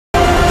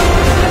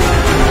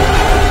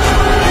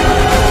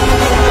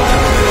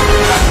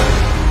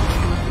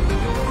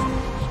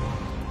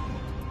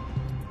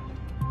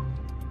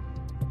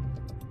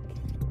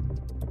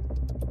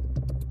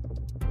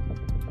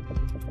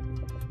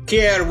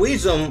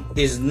Careism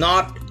is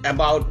not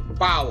about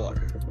power.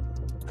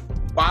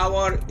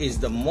 Power is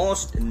the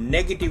most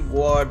negative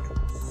word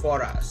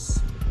for us.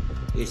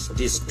 It's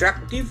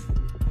destructive,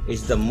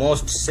 it's the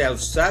most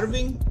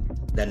self-serving,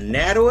 the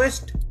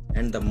narrowest,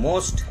 and the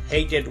most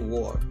hated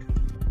word.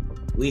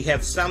 We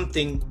have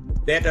something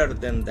better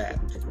than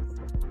that.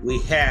 We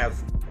have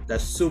the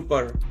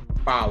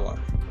superpower,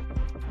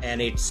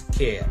 and it's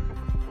care.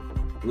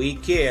 We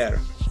care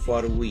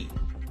for we.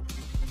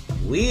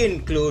 We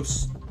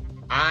includes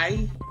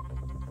I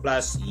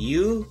plus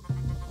you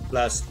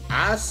plus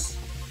us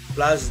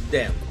plus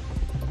them.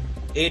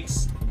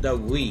 It's the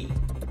we.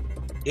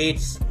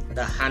 It's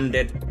the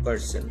 100%.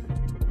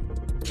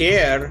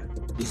 Care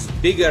is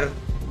bigger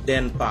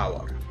than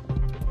power.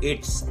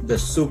 It's the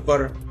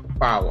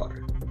superpower.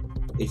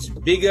 It's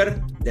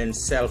bigger than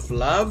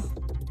self-love.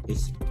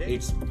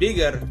 It's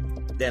bigger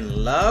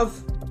than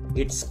love.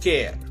 It's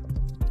care.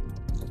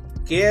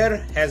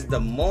 Care has the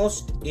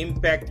most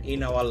impact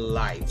in our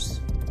lives.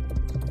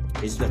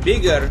 It's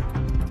bigger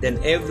than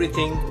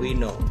everything we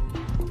know.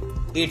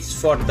 It's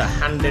for the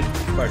 100%.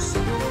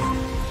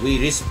 We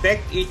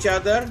respect each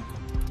other.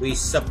 We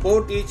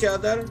support each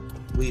other.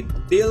 We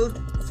build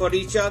for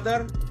each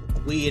other.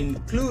 We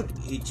include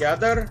each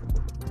other.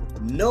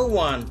 No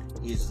one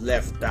is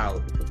left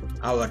out.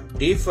 Our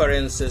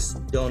differences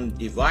don't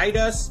divide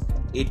us.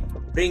 It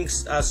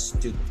brings us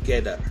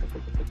together.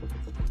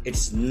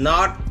 It's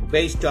not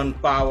based on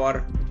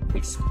power.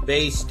 It's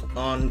based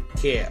on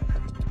care.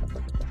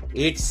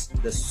 It's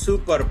the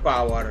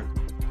superpower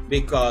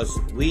because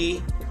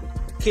we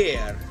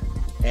care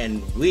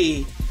and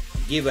we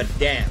give a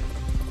damn.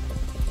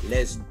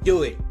 Let's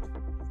do it.